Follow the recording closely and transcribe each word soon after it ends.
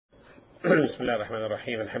بسم الله الرحمن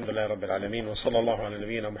الرحيم الحمد لله رب العالمين وصلى الله على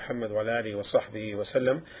نبينا محمد وعلى آله وصحبه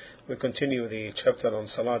وسلم. We continue the chapter on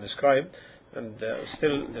Salah described and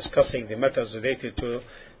still discussing the matters related to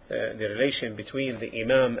the relation between the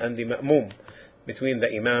Imam and the Ma'mum, between the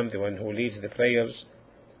Imam, the one who leads the prayers,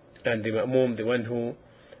 and the Ma'mum, the one who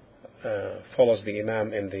follows the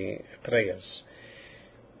Imam in the prayers.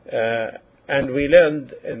 And we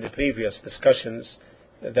learned in the previous discussions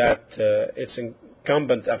that it's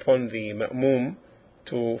incumbent upon the Ma'mum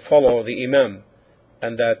to follow the Imam,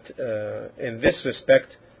 and that in this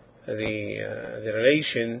respect the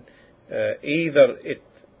relation either it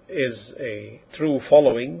is a true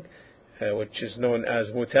following, which is known as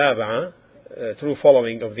mutaba'a, true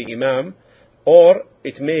following of the Imam, or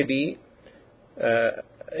it may be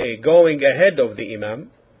a going ahead of the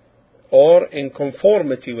Imam, or in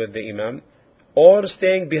conformity with the Imam, or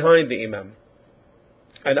staying behind the Imam.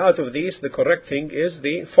 And out of these, the correct thing is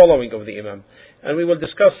the following of the Imam. And we will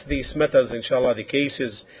discuss these matters, inshallah, the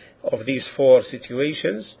cases of these four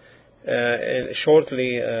situations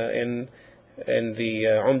shortly in the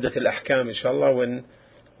Umdat al-Ahkam, inshallah, when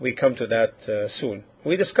we come to that soon.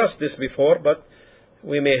 We discussed this before, but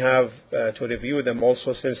we may have to review them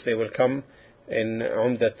also, since they will come in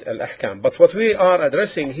Umdat al-Ahkam. But what we are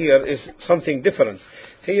addressing here is something different.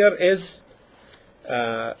 Here is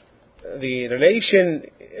the relation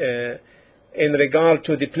in regard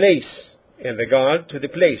to the place,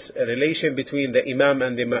 a relation between the Imam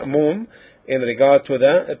and the Ma'mum in regard to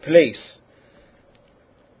the place.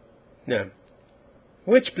 Now,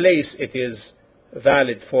 which place it is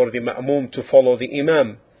valid for the Ma'mum to follow the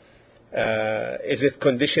Imam? Is it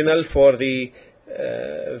conditional for the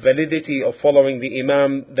validity of following the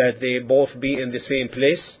Imam that they both be in the same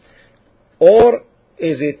place? Or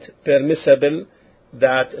is it permissible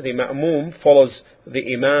that the Ma'mum follows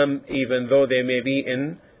the Imam even though they may be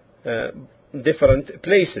in different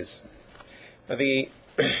places?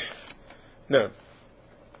 Now,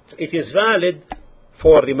 it is valid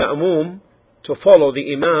for the Ma'mum to follow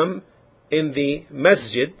the Imam in the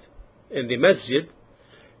masjid,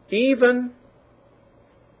 even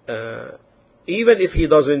if he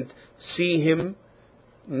doesn't see him,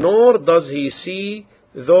 nor does he see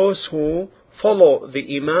those who follow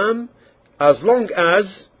the Imam, as long as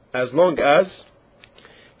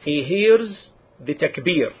he hears the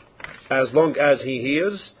takbir,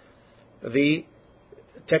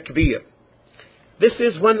 This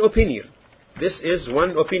is one opinion.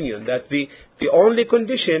 That the only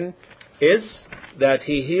condition is that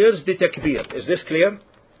he hears the takbir. Is this clear?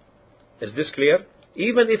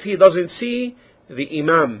 Even if he doesn't see the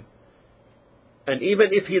Imam, and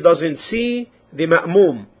even if he doesn't see the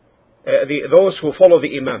Ma'mum, those who follow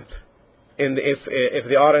the Imam, if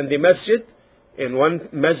they are in the masjid, in one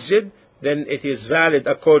masjid, then it is valid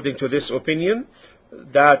according to this opinion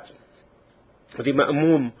that the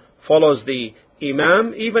Ma'mum follows the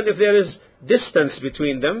Imam, even if there is distance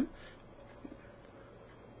between them,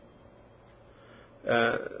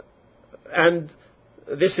 and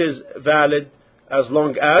this is valid as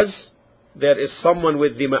long as there is someone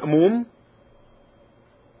with the Ma'mum,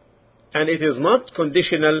 and it is not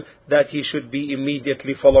conditional that he should be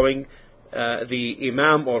immediately following the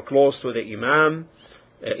Imam or close to the Imam,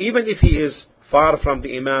 even if he is far from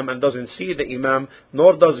the Imam and doesn't see the Imam,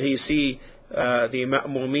 nor does he see the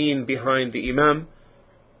Ma'mumin behind the Imam.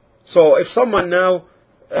 So if someone now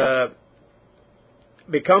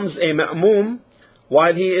becomes a Ma'mum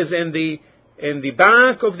while he is in the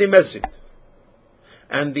back of the masjid,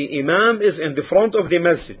 and the Imam is in the front of the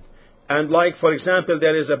masjid, and like, for example,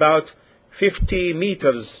 there is about 50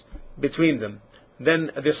 meters between them,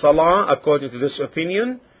 then the Salah, according to this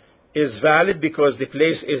opinion, is valid because the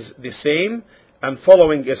place is the same and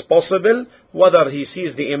following is possible, whether he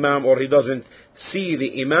sees the Imam or he doesn't see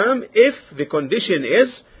the Imam, if the condition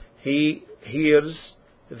is he hears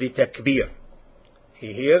the takbir.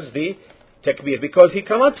 Because he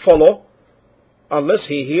cannot follow unless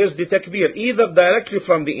he hears the takbir, either directly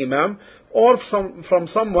from the Imam or from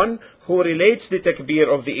someone who relates the takbir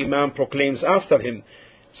of the Imam, proclaims after him.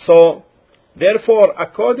 So, therefore,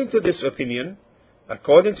 according to this opinion,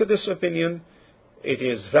 it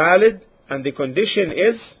is valid, and the condition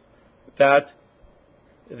is that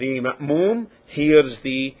the Ma'mum hears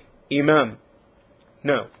the Imam.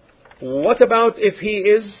 Now, what about if he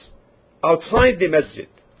is outside the masjid?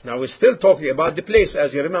 Now, we're still talking about the place,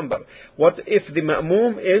 as you remember. What if the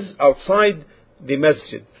Ma'mum is outside the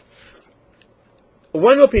masjid?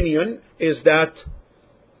 One opinion is that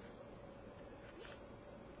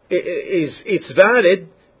it's valid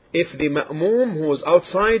if the ma'mum who is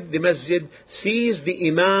outside the masjid sees the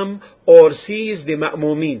imam or sees the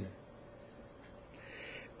ma'mumin.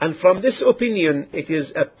 And from this opinion, it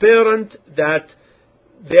is apparent that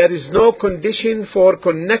there is no condition for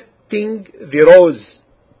connecting the rows.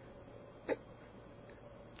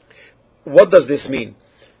 What does this mean?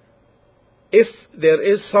 If there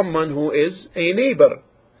is someone who is a neighbor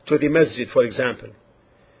to the masjid, for example,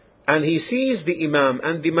 and he sees the imam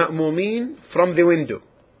and the ma'mumeen from the window,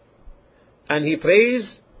 and he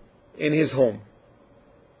prays in his home,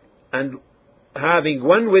 and having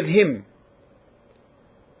one with him,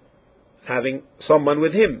 having someone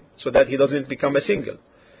with him, so that he doesn't become a single,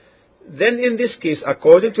 then in this case,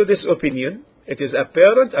 according to this opinion, it is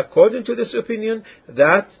apparent, according to this opinion,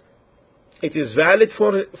 that it is valid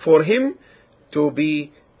for him to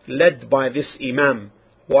be led by this imam.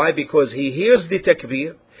 Why? Because he hears the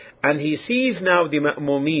takbir, and he sees now the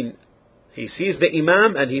ma'mumeen. He sees the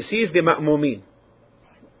imam and he sees the ma'mumeen.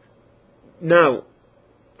 Now,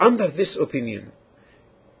 under this opinion,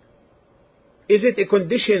 is it a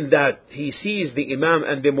condition that he sees the imam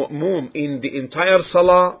and the ma'mum in the entire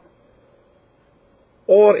salah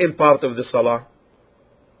or in part of the salah?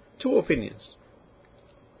 Two opinions.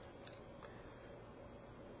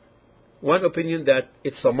 One opinion that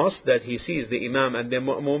it's a must that he sees the imam and the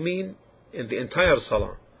ma'mumeen in the entire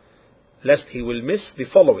salah, lest he will miss the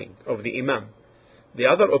following of the imam. The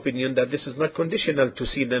other opinion that this is not conditional to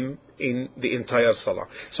see them in the entire salah.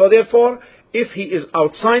 So therefore, if he is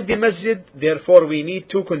outside the masjid, therefore we need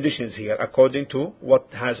two conditions here according to what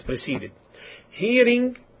has preceded.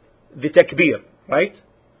 Hearing the takbir, right?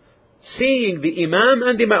 Seeing the imam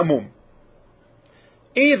and the ma'mum,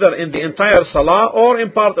 either in the entire salah or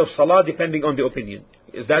in part of salah, depending on the opinion.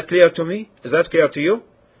 Is that clear to me? Is that clear to you?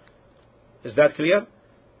 Is that clear?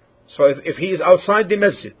 So if he is outside the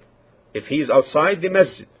masjid,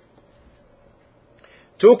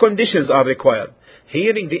 two conditions are required: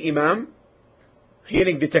 hearing the imam,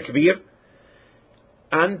 hearing the takbir,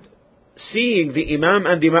 and seeing the imam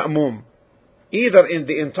and the ma'mum, either in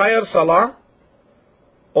the entire salah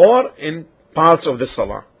or in parts of the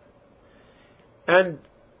salah. And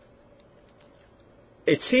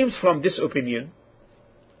it seems from this opinion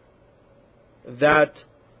that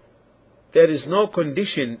there is no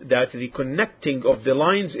condition, that the connecting of the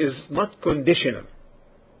lines is not conditional.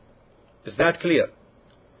 Is that clear?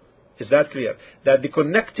 Is that clear? That the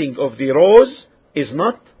connecting of the rows is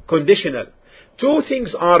not conditional. Two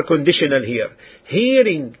things are conditional here: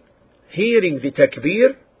 hearing the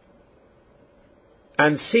takbir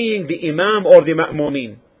and seeing the imam or the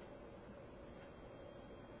ma'mumeen.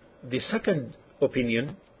 The second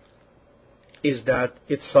opinion is that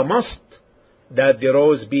it's a must that the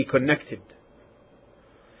rows be connected,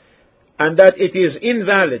 and that it is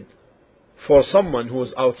invalid for someone who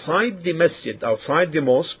is outside the masjid, outside the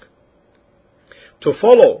mosque, to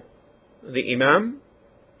follow the imam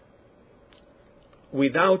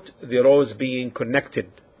without the rows being connected.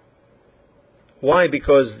 Why?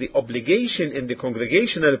 Because the obligation in the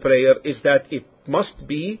congregational prayer is that it must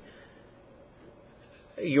be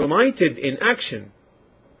united in action,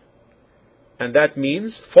 and that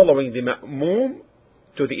means following the ma'mum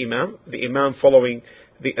to the imam following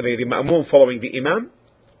the ma'mum following the imam,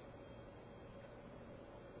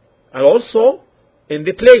 and also in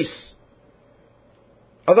the place.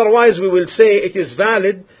 Otherwise we will say it is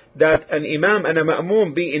valid that an imam and a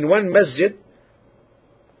ma'mum be in one masjid,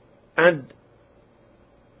 and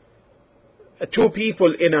two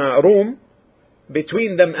people in a room,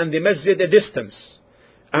 between them and the masjid a distance,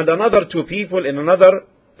 and another two people in another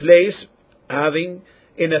place, having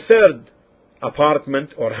in a third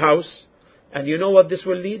apartment or house. And you know what this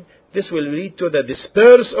will lead? This will lead to the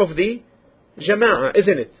disperse of the jama'ah,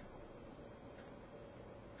 isn't it?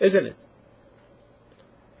 Isn't it?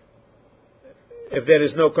 If there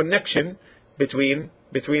is no connection between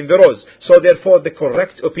the rows. So therefore the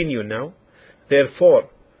correct opinion now, the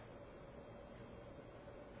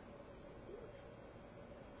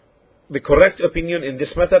correct opinion in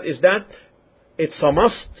this matter is that it's a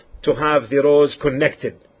must to have the rows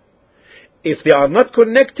connected. If they are not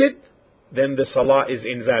connected, then the salah is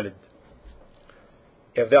invalid.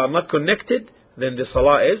 If they are not connected, then the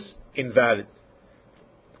salah is invalid.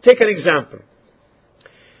 Take an example.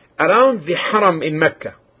 Around the haram in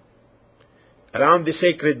Mecca, around the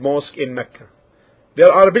sacred mosque in Mecca,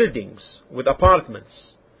 there are buildings with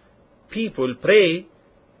apartments. People pray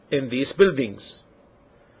in these buildings,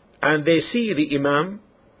 and they see the imam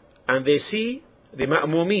and they see the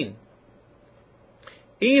ma'mumeen,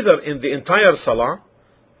 either in the entire salah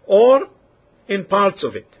or in parts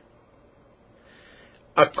of it.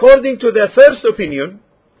 According to the first opinion,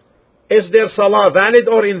 is their salah valid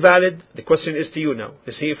or invalid? The question is to you now,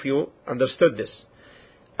 to see if you understood this.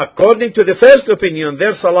 according to the first opinion,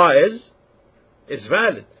 their salah is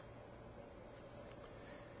valid.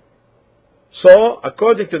 So,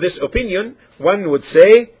 according to this opinion, one would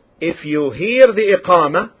say, if you hear the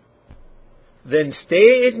iqamah, then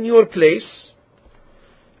stay in your place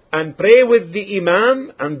and pray with the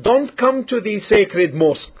imam and don't come to the sacred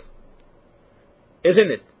mosque.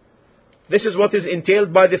 Isn't it? This is what is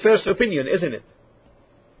entailed by the first opinion, isn't it?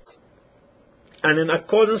 And in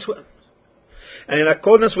accordance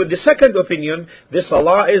with the second opinion, the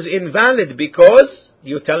salah is invalid because,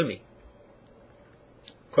 you tell me.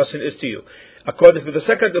 Question is to you. According to the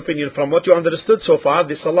second opinion, from what you understood so far,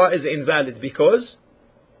 the salah is invalid because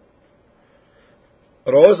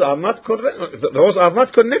rows are not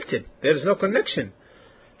connected. There is no connection.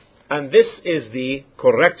 And this is the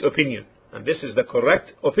correct opinion.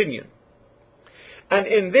 And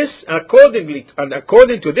in this,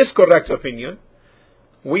 according to this correct opinion,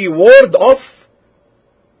 we ward off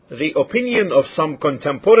the opinion of some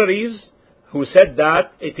contemporaries who said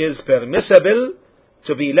that it is permissible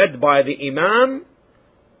to be led by the imam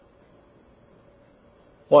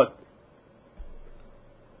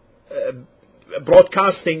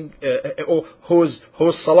broadcasting whose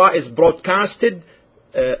salah is broadcasted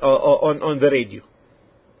on the radio.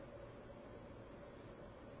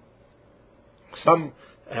 Some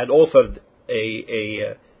had authored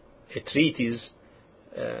a treatise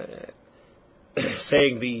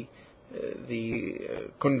saying the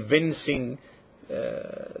convincing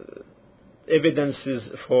evidences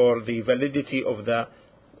for the validity of the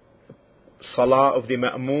salah of the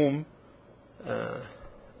ma'mum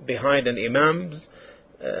behind an imam's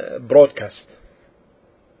broadcast.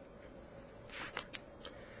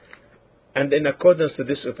 And in accordance to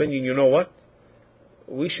this opinion, you know what?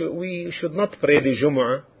 We should not pray the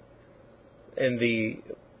Jumu'ah in the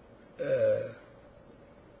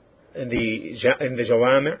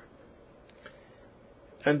Jawami'.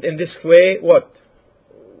 And in this way, what?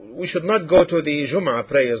 We should not go to the Jumu'ah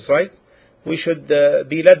prayers, right? We should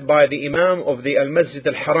be led by the Imam of the Al-Masjid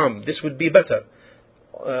Al-Haram. This would be better,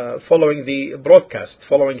 following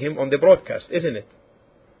him on the broadcast, isn't it?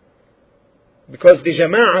 Because the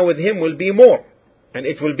Jama'ah with him will be more, and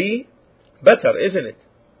it will be better, isn't it?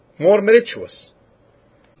 More meritorious.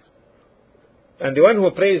 And the one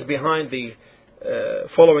who prays behind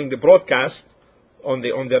following the broadcast on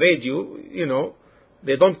the radio, you know,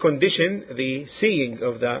 they don't condition the seeing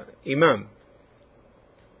of the imam.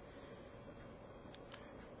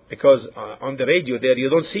 Because on the radio there you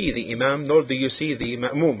don't see the imam, nor do you see the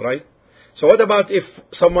ma'mum, right? So what about if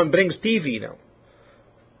someone brings TV now?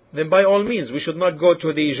 Then by all means we should not go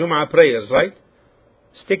to the Jum'ah prayers, right?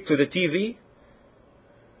 Stick to the TV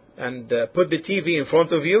and put the TV in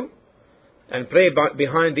front of you and pray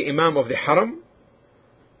behind the imam of the haram,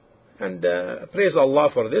 and praise Allah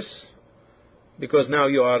for this, because now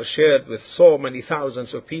you are shared with so many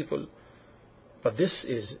thousands of people. But this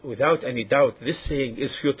is, without any doubt, this saying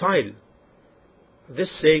is futile.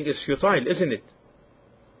 This saying is futile, isn't it?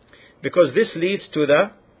 Because this leads to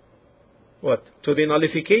the what? To the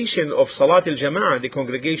nullification of Salat al-Jama'ah, the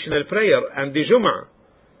congregational prayer, and the Jum'ah,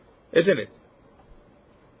 isn't it?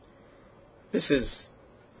 This is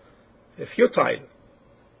futile.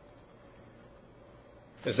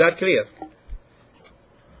 Is that clear?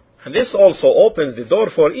 And this also opens the door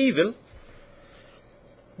for evil,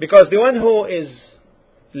 because the one who is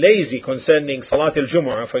lazy concerning Salat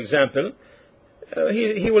al-Jumu'ah, for example,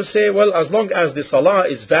 he will say, well, as long as the Salah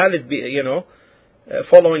is valid,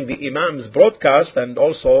 following the Imam's broadcast and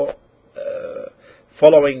also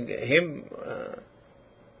following him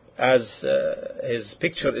as his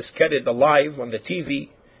picture is carried alive on the TV,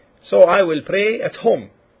 so I will pray at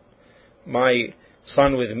home. My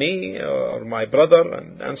son with me or my brother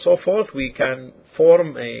and so forth, we can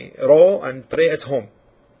form a row and pray at home.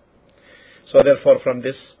 So therefore from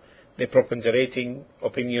this, the preponderating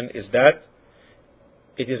opinion is that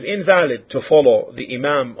it is invalid to follow the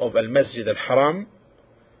Imam of Al-Masjid Al-Haram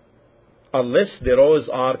unless the rows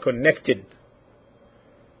are connected.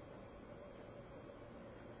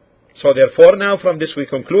 So therefore now from this we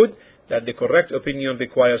conclude that the correct opinion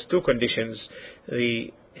requires two conditions: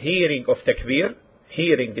 the hearing of takbir,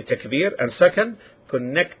 hearing the takbir, and second,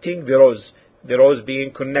 connecting the rows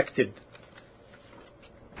being connected.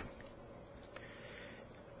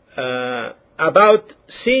 About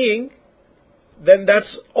seeing, then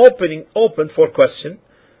that's open for question.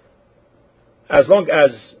 As long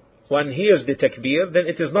as one hears the takbir, then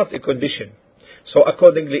it is not a condition. So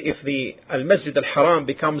accordingly, if the Al-Masjid Al-Haram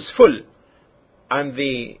becomes full and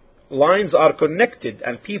the lines are connected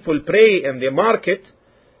and people pray in the market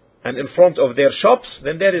and in front of their shops,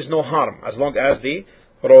 then there is no harm, as long as the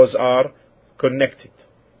rows are connected.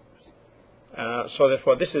 So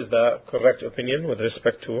therefore this is the correct opinion with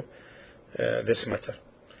respect to this matter.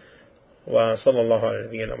 وصلى الله على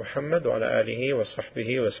نبينا محمد وعلى آله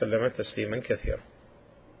وصحبه وسلم تسليما كثيرا.